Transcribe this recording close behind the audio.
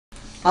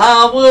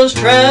I was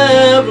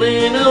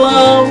traveling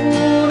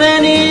alone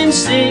and in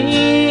sin,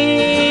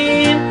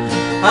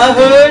 I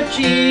heard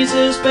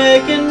Jesus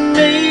beckon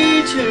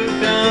me to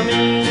come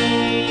in.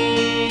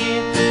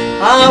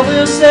 I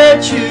will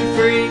set you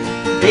free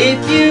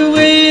if you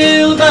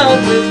will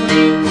abide with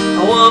me.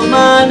 I want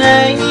my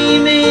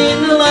name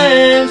in the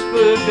Lamb's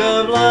Book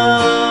of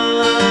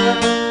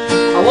Life.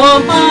 I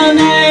want my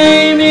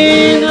name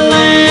in the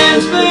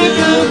Lamb's Book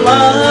of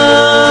Life.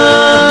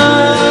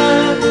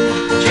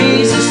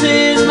 Jesus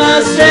is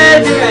my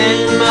Savior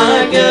and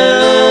my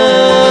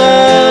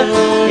God.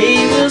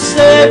 He will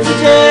save to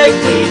take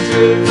me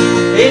through.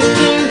 If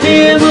to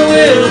Him I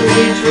will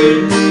be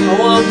true. I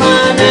want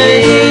my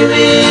name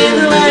in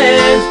the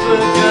Lamb's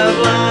Book of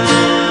Life.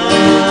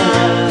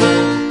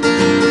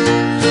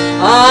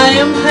 I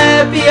am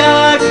happy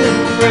I can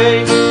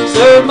pray,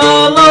 serve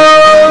my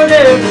Lord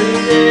every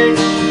day.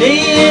 He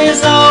is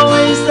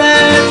always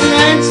there to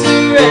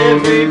answer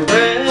every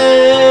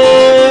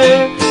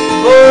prayer.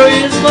 For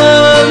His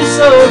love is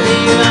so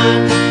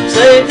divine,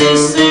 save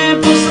this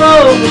simple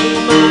soul of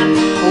mine.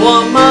 I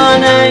want my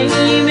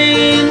name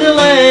in the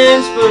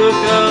Lamb's Book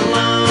of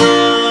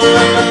Life.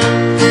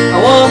 I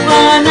want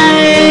my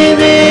name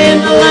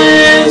in the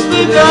Lamb's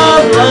Book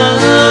of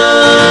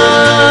Life.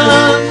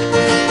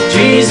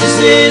 Jesus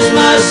is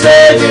my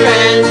Savior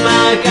and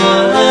my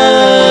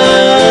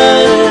God.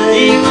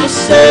 He will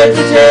save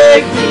to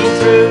take me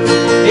through.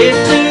 If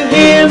to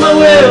Him I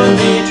will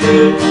be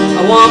true.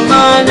 I want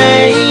my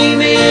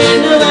name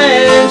in the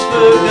Lamb's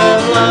Book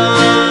of Life.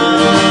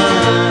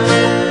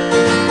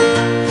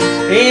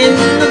 In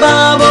the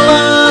Bible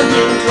I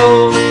am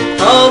told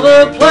of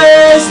a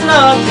place that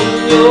I can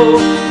go.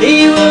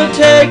 He will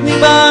take me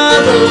by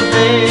the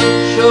hand,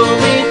 show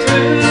me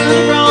through the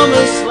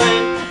promised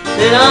land.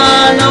 Then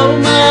I know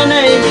my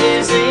name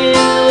is in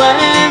the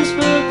Lamb's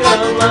Book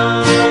of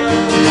Life.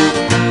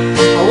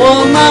 I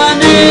want my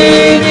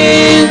name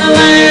in the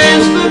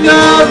Lamb's Book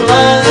of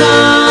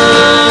Life.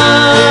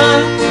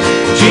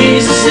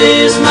 Jesus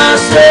is my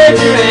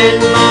Savior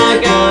and my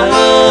God.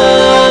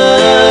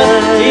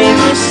 He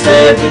will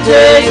save to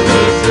take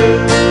me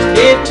through.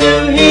 If to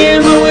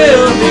Him I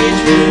will be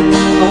true.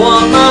 I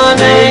want my